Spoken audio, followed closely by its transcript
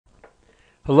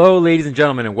Hello, ladies and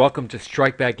gentlemen, and welcome to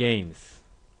Strike Back Games.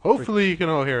 Hopefully you can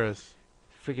all hear us.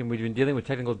 Freaking, we've been dealing with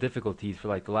technical difficulties for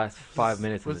like the last 5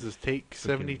 minutes of What's this this, take freaking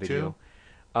 72? video.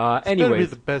 It's better be Anyways,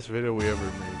 the best video we ever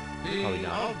made. probably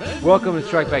not. Welcome to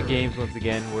Strike Back Games once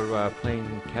again. We're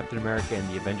playing Captain America and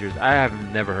the Avengers. I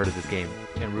have never heard of this game,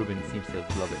 and Ruben seems to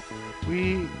love it.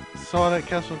 We saw it at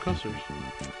Castle and Coasters.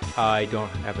 I don't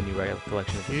have any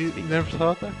recollection of You it. never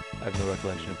saw it there? I have no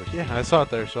recollection of it. Yeah, I saw it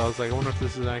there, so I was like, I wonder if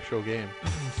this is an actual game.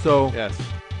 So, Yes.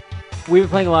 we've been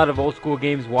playing a lot of old school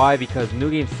games. Why? Because new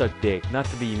games suck dick. Not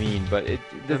to be mean, but They're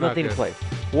there's not nothing to good. play.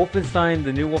 Wolfenstein,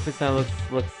 the new Wolfenstein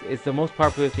looks it's the most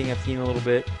popular thing I've seen in a little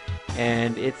bit,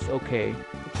 and it's okay.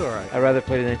 It's alright. I'd rather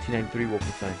play the 1993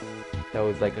 Wolfenstein. That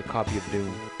was like a copy of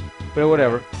Doom. But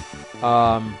whatever.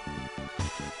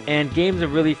 And games are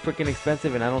really freaking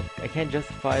expensive, and I can't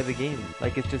justify the game.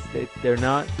 Like it's just they're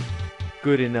not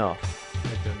good enough.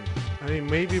 I mean,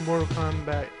 maybe Mortal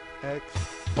Kombat X.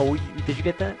 Oh, did you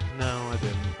get that? No, I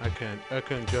didn't. I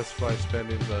couldn't justify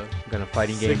spending the Got a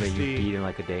fighting game that you 60. beat in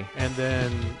like a day. and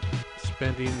then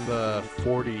spending the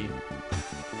 40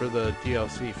 for the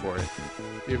DLC for it,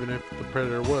 even if the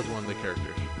Predator was one of the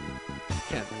characters.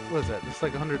 Can't. What is that? It's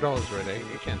like $100 right now.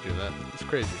 You can't do that. It's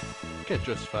crazy. You can't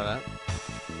justify that.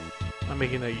 I'm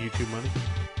making that YouTube money.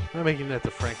 I'm not making that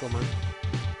the Franco money.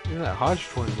 You know that Hodge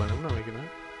Twins money. I'm not making that.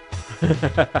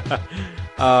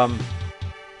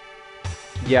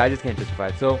 Yeah, I just can't justify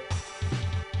it. So,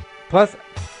 plus,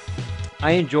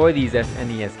 I enjoy these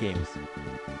SNES games.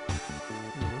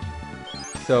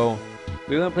 So,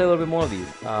 we're gonna play a little bit more of these.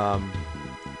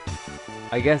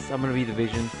 I guess I'm gonna be the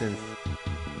Vision since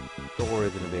Thor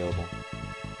isn't available.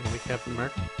 Can we Captain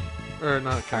America? Or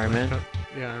not Captain Iron Man? America.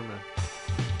 Yeah, Iron Man.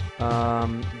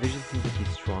 Vision seems like he's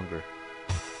stronger.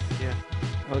 Yeah.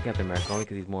 I like Captain America only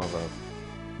because he's more of a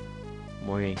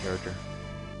main character.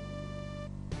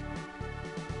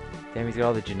 Damn, he's got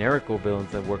all the generical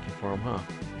villains that are working for him, huh?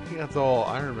 I think that's all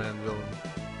Iron Man villains.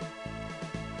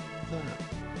 What's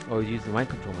that? Oh, he's using the mind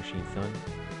control machine, son.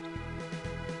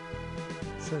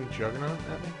 Send Juggernaut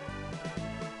at me?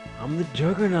 I'm the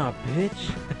Juggernaut,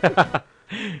 bitch.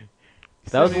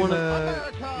 That was one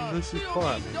of Ulysses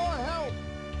Claw at me.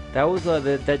 that was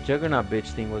that Juggernaut bitch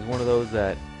thing was one of those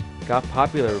that got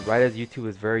popular right as YouTube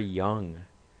was very young.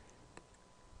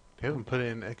 They haven't put it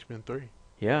in X-Men 3.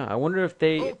 Yeah, I wonder if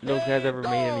those guys ever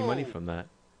made any money from that.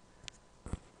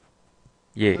 I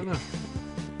Yeah. don't know.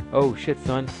 Oh shit,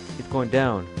 son, it's going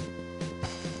down.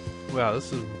 Wow,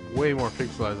 this is way more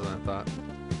pixelized than I thought.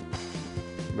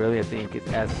 Really, I think it's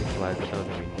as pixelized as I was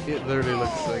thinking. It literally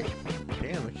looks like...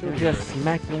 Damn, they You killed you. just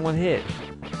smacked in one hit.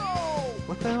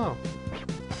 What the hell?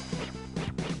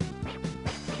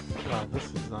 Wow, this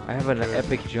is not... I have an good.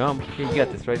 epic jump. Here, you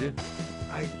got this, right, dude?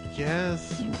 I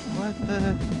guess... What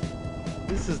the...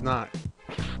 This is not...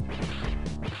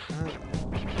 Alright,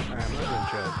 I'm not gonna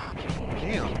judge.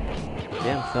 Damn.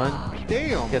 Damn, son.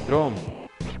 Damn! Yeah, throw him.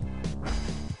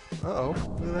 Uh-oh,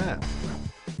 look at that.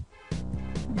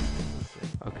 Let's see.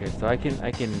 Okay, so I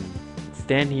can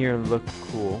stand here and look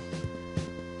cool.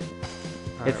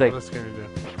 Alright, It's like- what else can we do?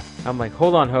 I'm like,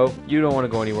 hold on, ho. You don't want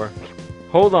to go anywhere.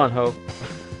 Hold on, ho.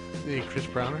 Hey, Chris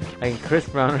Browner? I can Chris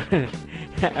Brown.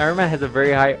 Iron Man has a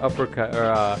very high uppercut or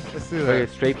Let's do very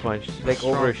that. straight punch, like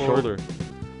Strong over his forward. shoulder.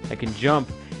 I can jump,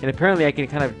 and apparently I can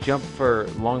kind of jump for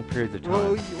long periods of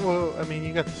time. Well, I mean,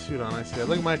 you got the suit on. I see that.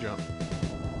 Look at my jump.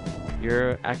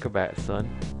 You're an acrobat, son.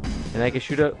 And I can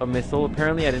shoot a missile.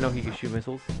 Apparently, I didn't know he could shoot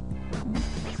missiles.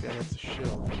 This guy has a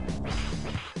shield.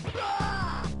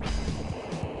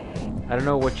 I don't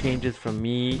know what changes from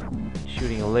me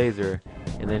shooting a laser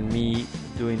and then me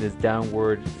doing this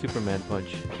downward Superman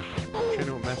punch.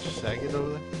 Training with Master Sagat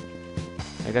over there?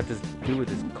 I got this dude with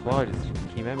this claw just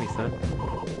came at me, son.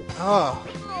 Ah,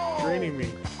 draining me.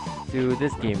 Dude,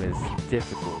 this game is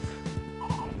difficult.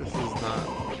 This is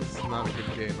not a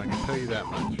good game. I can tell you that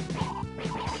much. Dude.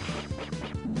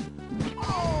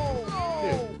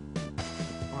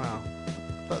 Wow. I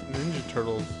thought Ninja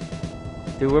Turtles.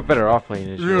 Dude, we're better off playing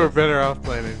this. You were shit. better off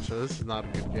playing it, so this is not a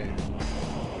good game.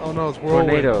 Oh no, it's Whirlwind.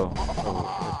 Tornado.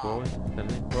 Oh, it's Whirlwind? Is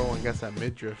that it? Whirlwind got that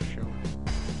midriff showing.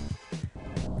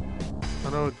 I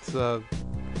know it's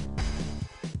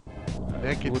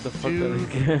Naked What the fuck 2. are these?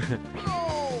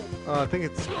 I think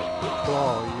it's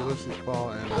Claw, Ulysses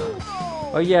Claw, and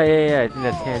Oh yeah. I think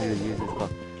that's Tandy that uses claw.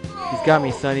 He's got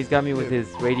me, son. He's got me with his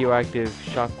radioactive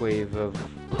shockwave of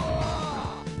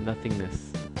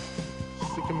nothingness.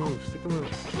 stick a move.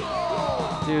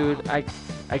 Dude, I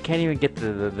can't even get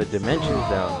the dimensions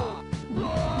down.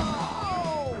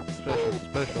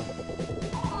 Special.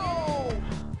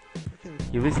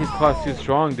 Ulysses' claw's too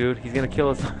strong, dude. He's gonna kill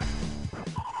us.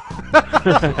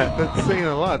 That's saying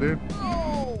a lot, dude.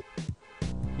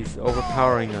 He's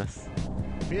overpowering us.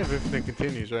 We have infinite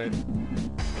continues, right?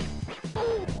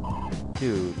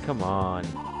 Dude, come on.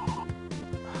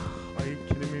 Are you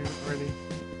kidding me already?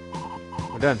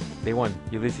 We're done. They won.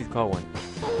 Ulysses called one.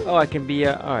 Oh, I can be,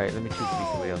 alright, let me choose to be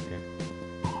somebody else here.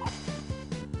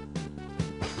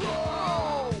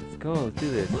 Let's go, let's do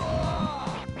this.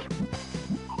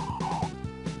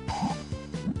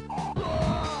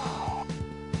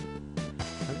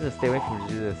 I'm gonna stay away from you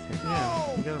to do this here.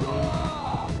 Yeah, you gotta move.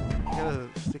 You gotta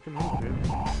stick and move, dude.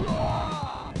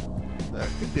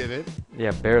 You did it.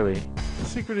 Yeah, barely. The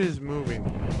secret is moving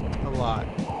a lot.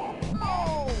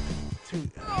 Dude,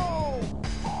 I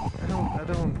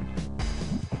don't.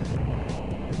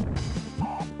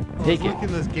 Take it. Look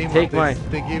in this game. Take mine.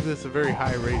 They gave this a very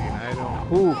high rating. I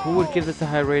don't. Who would give this a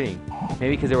high rating?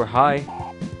 Maybe because they were high.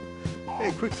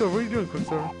 Hey, Quicksilver, what are you doing,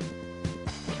 Quicksilver?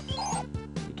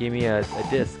 He gave me a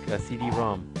disc, a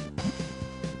CD-ROM,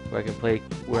 where I can play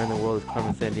Where in the World is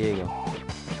Carmen Sandiego.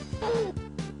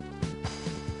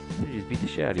 You just beat the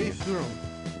shit out of you. Face through him.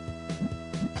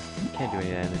 Can't do any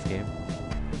of that in this game.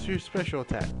 What's your special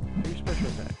attack? Your special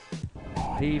attack.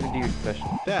 How do you even do your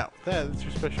special? That's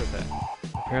your special attack.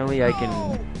 Apparently I can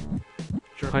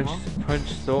Jerk him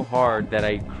punch so hard that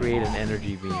I create an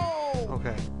energy beam. off?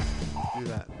 Okay. Do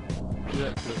that. Do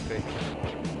that to his face.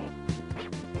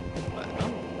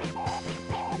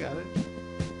 I got it.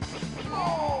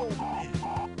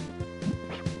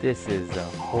 This is a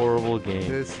horrible game.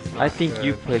 This is I not think good.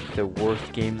 you picked the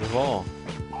worst games of all.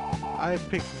 I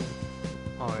picked.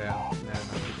 Oh yeah.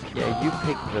 Yeah, you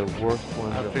picked the worst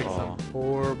ones I of picked all. some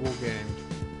horrible games.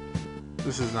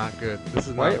 This is not good. This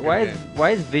is not a good game.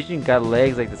 Why is Vision got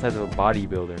legs like the size of a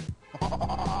bodybuilder?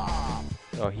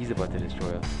 Oh, he's about to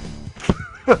destroy us.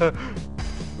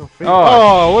 No face.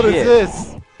 Oh, what is shit.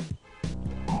 this?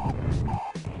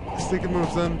 Stick and move,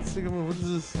 son. Stick and move. What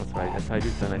is this? That's right. That's how I do,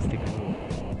 son. I stick and move.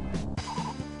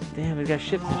 Damn, he's got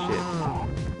ships and shit. I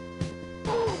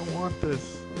don't want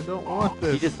this. I don't want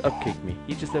this. He just upkicked me.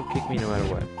 He just upkicked me no matter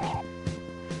what.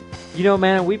 You know,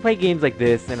 man, we play games like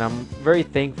this, and I'm very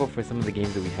thankful for some of the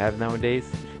games that we have nowadays.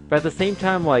 But at the same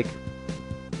time, like...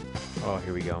 Oh,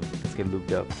 here we go. Let's get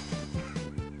looped up.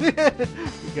 We got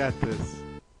this.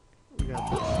 We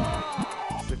got this.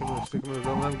 Stick and move. Stick and move.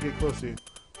 Don't let him get close to you.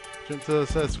 Jump to the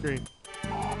set screen.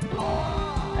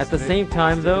 At the same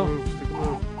time, though... Stick and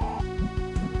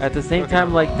move. At the same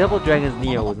time, like, Double Dragon's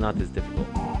Neo was not this difficult.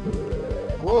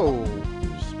 Whoa!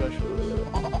 Specialist.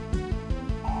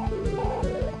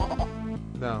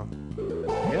 No. You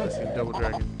gotta see Double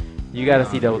Dragon. You gotta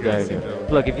see Double you gotta Dragon. see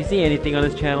Double Look, if you see anything on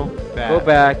this channel, Bad. go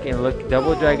back and look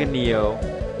Double Dragon Neo.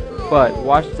 But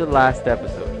watch the last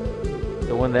episode.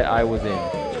 The one that I was in.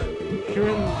 You're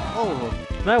in all of them.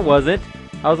 No, I wasn't.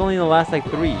 I was only in the last, like,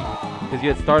 3. Because you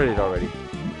had started it already.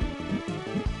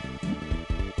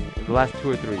 The last 2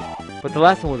 or 3. But the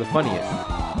last one was the funniest. You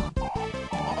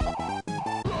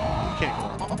can't go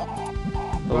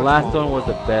wrong. The last one was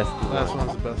the best The one. last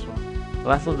one's the best one. The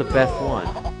last one's the best one.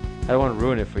 I don't want to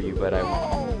ruin it for you, but I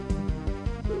will.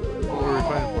 What were we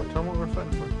fighting for? Tell me what we're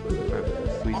fighting for.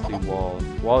 Sweet, sweet walls.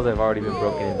 Walls have already been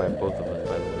broken in by both of us,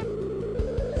 by the way.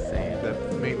 Just saying. That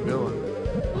main villain.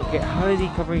 Okay, how is he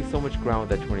covering so much ground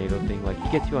with that tornado thing? Like, he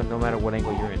gets you on no matter what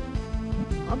angle you're in.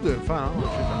 I'm doing fine. I don't know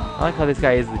what you're talking I like how this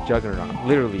guy is the Juggernaut.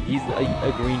 Literally, he's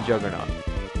a green Juggernaut.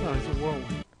 about. No, he's a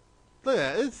whirlwind. Look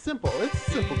at that. It's simple. It's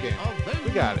a simple game.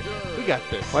 We got it. We got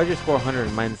this. Why'd your score 100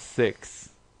 and mine's 6?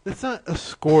 That's not a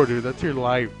score, dude. That's your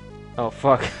life. Oh,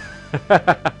 fuck.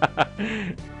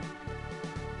 Let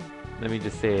me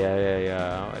just say,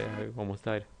 I almost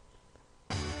died.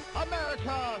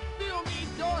 America still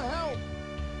needs your help.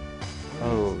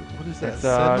 Oh, What is that? it's,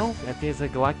 Sentinel? I think it's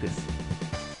like Galactus.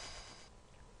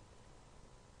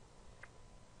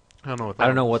 I don't know what that I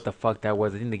don't know was. what the fuck that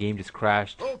was. I think the game just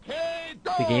crashed. Okay,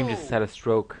 go. The game just had a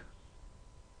stroke.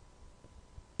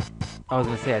 I was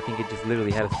gonna say, I think it just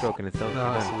literally had a stroke and it's still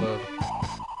No, it's done. load.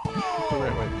 Get the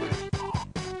right way, please.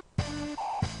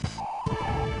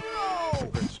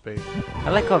 Look for space. I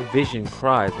like how Vision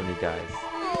cries when he dies.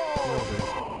 No, dude.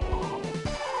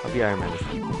 I'll be Iron Man this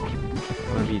time.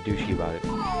 I'm gonna be a douchey about it.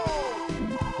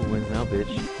 Who wins now, bitch?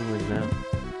 Who wins now?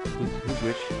 Who's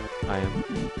which? I am.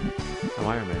 I'm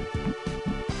Iron Man.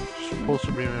 You're supposed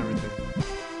to beam everything.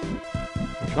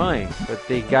 I'm trying, but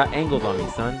they got angles on me,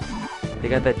 son. They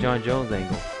got that John Jones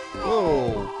angle.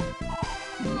 Whoa!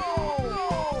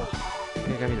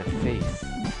 They got me in the face.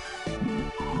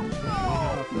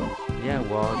 Yeah,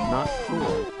 well, it's not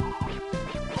cool.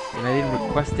 And I didn't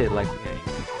request it like...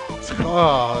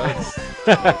 Oh, that's...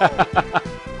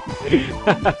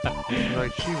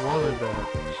 Like, she wanted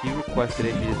that. She requested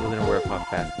it, she just wasn't aware of how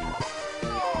fast it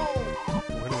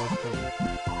When was coming?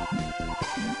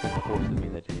 forced me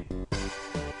that day.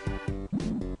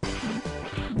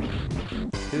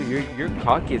 Dude, you're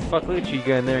cocky as fuck. Look at you, you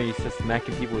go in there and you start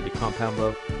smacking people with your compound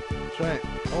bow. That's right.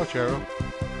 Watch, Arrow.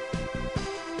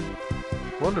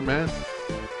 Wonder Man.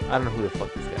 I don't know who the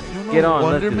fuck this guy is. You don't know Get on,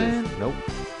 Wonder let's do Man? this. Nope.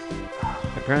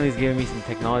 Apparently he's giving me some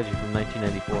technology from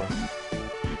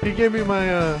 1994. He gave me my,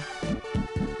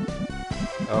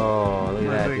 Oh, look at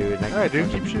that, thing. dude. Alright, dude,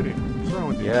 keep shooting. What's wrong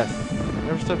with you? Yes.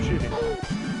 Never stop shooting.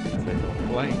 That's what I told him.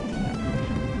 Blank.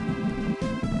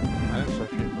 I didn't stop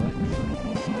shooting blanks.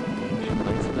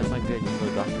 That's not good. You can go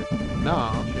to the doctor. No,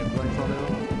 I'm shooting blanks all day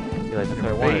long. You're like, that's what I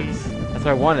Your wanted. face. That's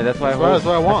what I wanted. That's why That's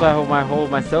what I want. That's why I hold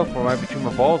myself for right between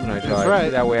my balls when I drive. That's right.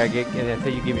 That way I get. And that's how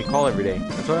you give me a call every day.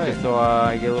 That's right. Just so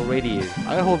I get a little radiated.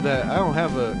 I hold that. I don't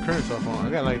have a current cell phone. I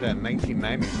got like that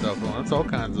 1990 cell phone. That's all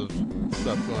kinds of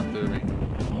stuff going through me.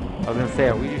 I was gonna say,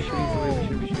 are we just shooting somebody we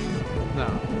should be shooting? No,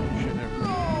 you should never.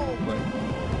 Like,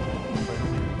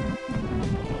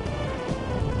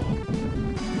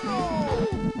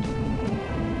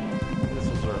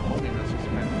 missiles are only missiles,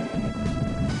 man.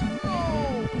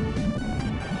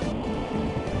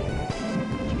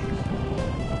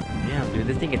 Damn, dude,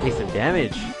 this thing can take some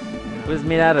damage. What is it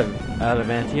made out of? Out of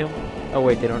adamantium? Oh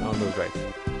wait, they don't own those rights.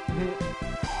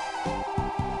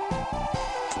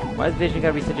 Why does Vision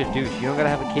gotta be such a douche? You don't gotta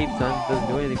have a cape, son. It doesn't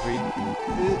do anything for you.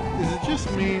 Is it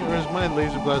just me, or is my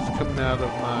laser blasts coming out of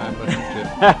my mushroom tip?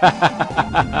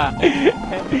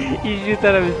 He shoots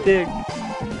out of his dick.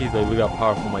 He's like, look how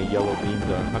powerful my yellow beams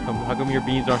are. How come your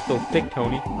beams aren't so thick,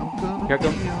 Tony? I'm gonna How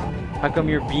come, be on how come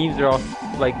your beams are all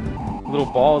like little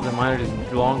balls and mine are just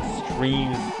long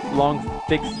streams, long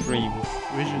thick streams?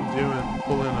 Vision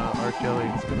pulling R. Kelly.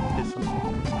 It's gonna piss on me.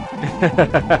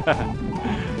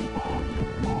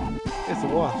 It's a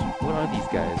wasp. What are these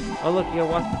guys? Oh look, you got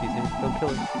wasp with these things. Don't kill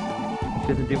it. She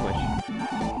doesn't do much.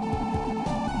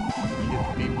 She gets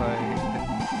beat by.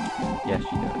 Yes,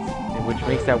 she does. And which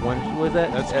makes that one. What was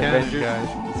that? That's Avengers. canon, guys.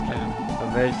 That's canon.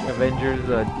 Avengers.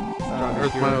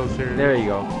 Earth Mile series. There you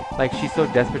go. Like she's so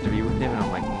desperate to be with him, and I'm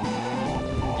like,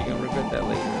 you're gonna regret that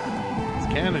later. It's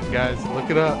canon, guys. Look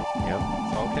it up. Yep.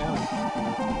 It's all canon.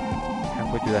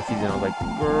 Halfway through that season, I was like,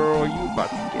 girl, you about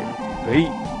to get beat.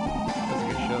 That's a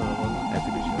good show, though, wasn't it? That's a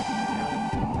good show.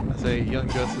 Yeah. I say Young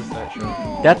Justice, that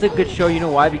show. That's a good show. You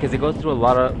know why? Because it goes through a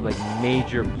lot of like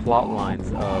major plot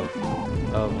lines of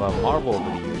Marvel over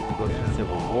the years. It goes through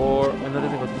Civil War. Oh, no, it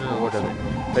doesn't go through Civil War, does it?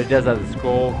 But it does have the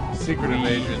Scroll. Secret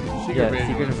Invasion. Secret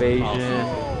Invasion.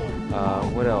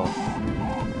 What else?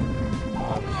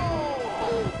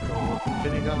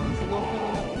 Infinity Gauntlet.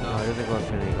 No, it doesn't go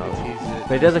Infinity Gauntlet. Tease it.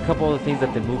 But it does a couple of the things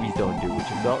that the movies don't do, which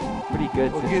is all pretty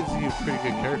good. Well, it gives you pretty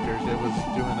good characters. It was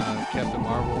doing Captain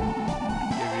Marvel.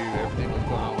 Gave you everything was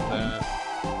going on with that.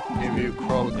 Gave you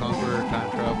Crawl the Conqueror, time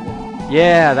travel.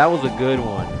 Yeah, that was a good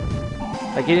one.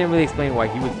 Like, he didn't really explain why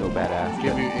he was so badass.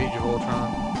 Gave but you Age of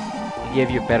Ultron. he gave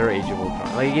you a better Age of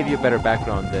Ultron. Like, he gave you a better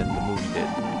background than the movie did.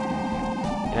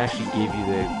 It actually gave you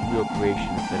the real creation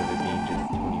instead of it being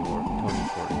just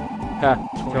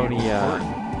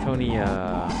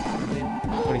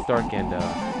Tony Stark and the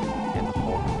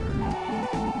Hulk.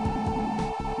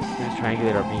 We just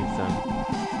triangulate our beams, son.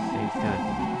 And he's kind of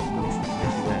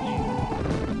messy match.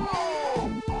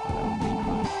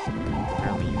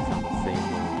 Apparently you sound the same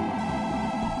way.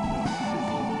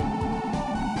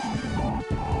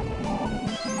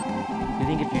 Do you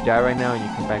think if you die right now and you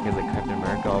come back as like Captain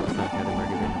America, all of a sudden Captain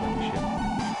America's gonna have like a ship?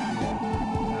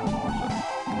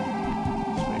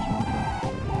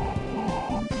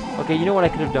 Okay, you know what I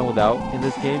could have done without in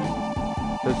this game?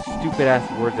 Those stupid ass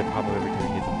words that pop up every time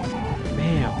he hits something.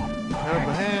 Bam!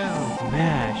 Bam!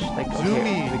 Smash! Like, okay,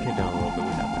 Zoomy. we could have done a little bit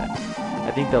without that. I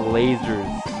think the lasers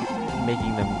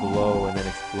making them glow and then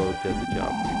explode does the job.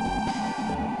 I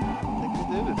think we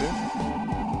did it, dude.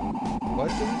 What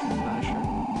did we do? Not sure.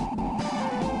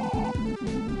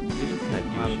 They're just kind of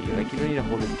douchey. Like, you don't need to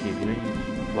hold this cave. You don't need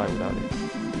to fly without it.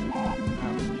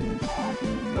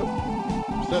 Nope.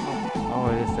 Sentinel. Oh,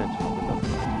 it is Sentinel, but that's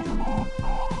not.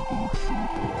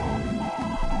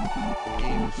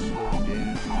 Game is slowed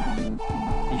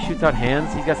down. He shoots out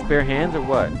hands? He's got spare hands or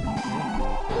what?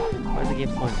 Why is the game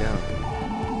slowing down?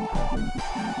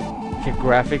 Okay,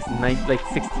 graphics, like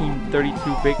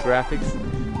 1632-bit graphics.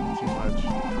 Too much.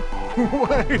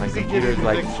 Why My is he computer's getting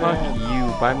like, extra fuck hands?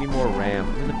 you, buy me more RAM.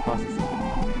 I'm in the process of it.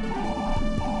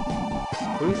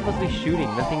 What are we supposed to be shooting?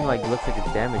 Nothing like looks like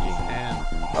it's damaging. And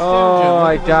Oh,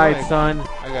 I look at the died, leg. son. I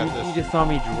got You this. just saw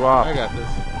me drop. I got this.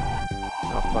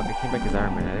 Oh, fuck, I came back as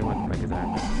Iron Man. I didn't want to come back as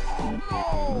Iron Man. I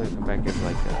wanted to come back as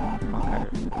like Hawkeye or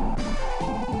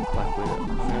Black Widow.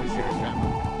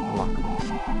 Unlock.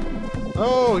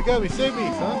 Oh, he got me. Save me,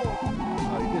 son.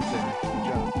 Oh, you did save me. Good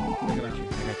job. I got you.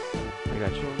 I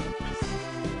got you.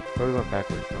 Probably went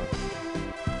backwards though.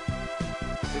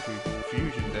 I think we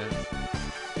fusion dance.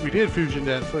 We did fusion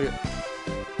dance. Look at.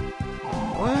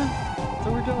 What? So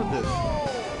we're done with this.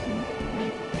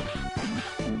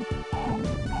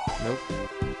 Nope.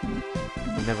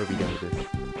 We'll never be done with this.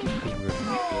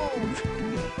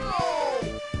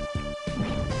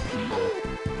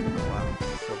 Wow,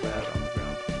 it's so bad on the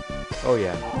ground. Oh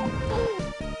yeah.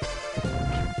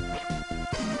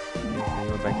 And you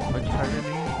went back to punch Turn your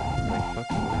knee. like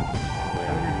fucking.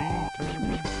 Turn your knee. Turn your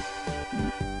knee.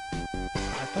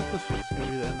 I thought this was going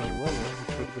to be the end of the level,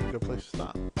 which would have been a good place to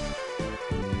stop.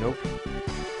 Nope.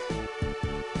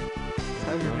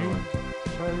 Turn your knee.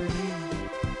 Turn your knee.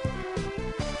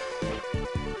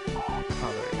 Oh,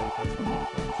 there you go. That's what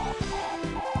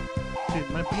dude,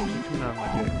 my beams are coming out of my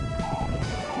dick.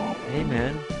 Hey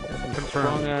man, that's some Confirmed.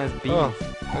 strong ass beams. Oh,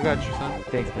 I got you, son.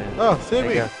 Thanks man. Oh, save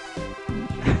me. Thank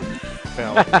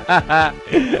Fell. God.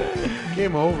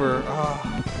 Game over.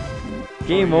 Oh,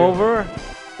 Game Oh, yeah. over?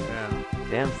 yeah.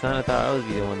 Damn son, I thought I was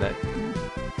the one that.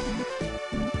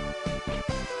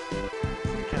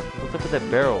 What's up with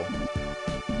that barrel?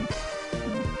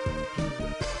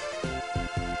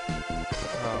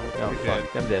 Oh, Oh you're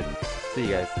fuck, dead. I'm dead. See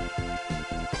you guys.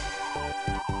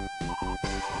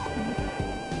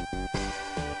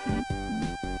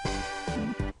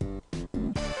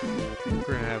 We're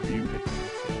gonna have you pick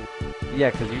this.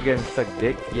 Yeah, cause you're getting sucked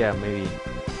dick. Yeah, maybe. I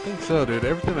think so, dude.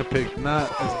 Everything I picked,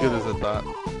 not as good as I thought.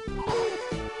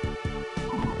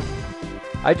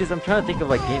 I'm trying to think of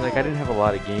like games. Like I didn't have a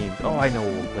lot of games. Oh, I know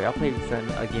what we'll play. I'll play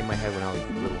a game I had when I was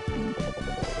little.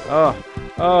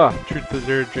 Oh, Truth or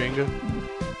Dare Jenga.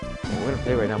 we're gonna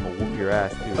play right now. I'm gonna whoop your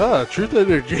ass too. Truth or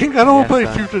Dare Jenga? I don't want to play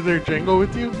son. Truth or Dare Jenga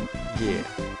with you. Yeah.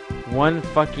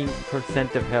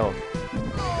 1% of health.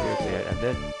 Seriously, I'm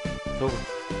dead. It's over.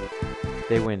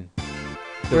 They win.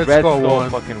 The Red Red Skull Skull won.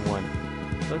 fucking won.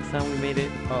 Look, son, we made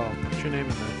it. Oh, put your name in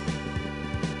there.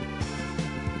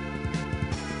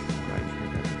 Right, I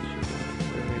got this shit going.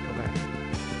 Where do I go back?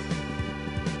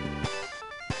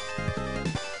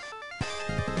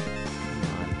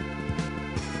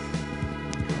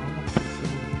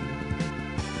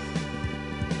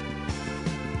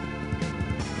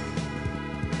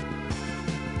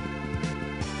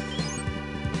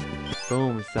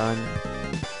 Boom, son.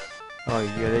 Oh,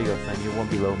 yeah, there you go, son. You're one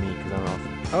below me because I'm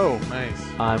awesome. Oh, nice.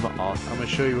 I'm I'm awesome. gonna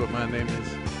show you what my name is.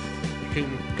 You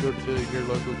can go to your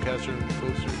local Castle and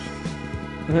Coasters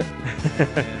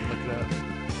and look it up.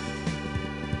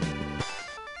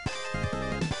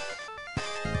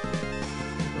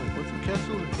 Look, what's a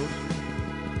Castle and Coasters?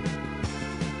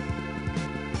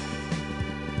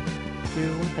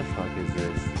 Dude, what the fuck is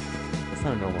this? That's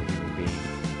not a normal human being.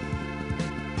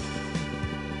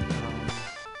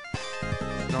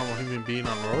 It's a normal human being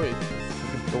on roids. It's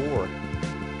fucking Thor.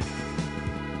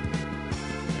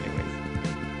 Anyways.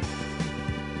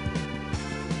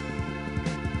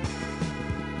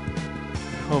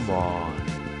 Come on.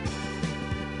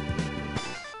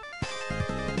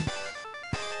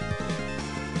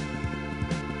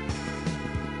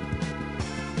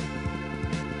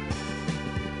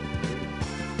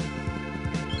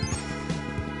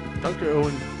 Dr.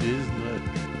 Owen Disnut.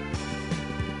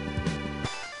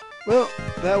 Well,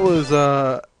 that was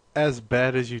as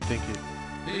bad as you think it.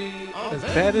 As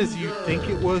bad as you think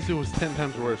it was 10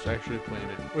 times worse actually playing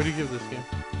it. What do you give this game?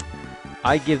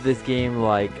 I give this game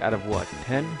like out of what?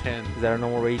 10? 10. Is that our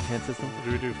normal rating 10 system?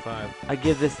 Do we do 5? I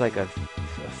give this like a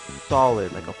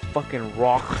solid, like a fucking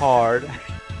rock hard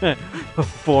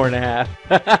 4.5.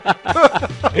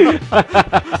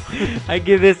 I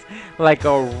give this like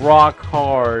a rock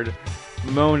hard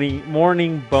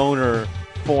morning boner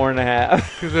 4.5.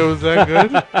 Because it was that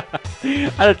good?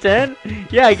 Out of 10?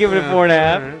 Yeah, I give it a 4.5.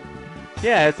 Alright.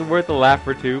 Yeah, it's worth a laugh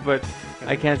or two, but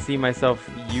I can't see myself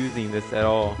using this at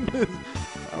all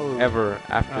ever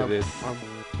after this. I'm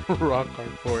rock hard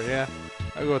 4, yeah.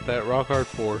 I go with that. Rock hard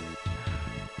 4.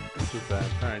 This was bad.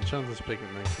 Alright, Sean's picking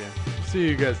the next game. See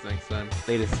you guys next time.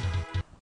 Latest.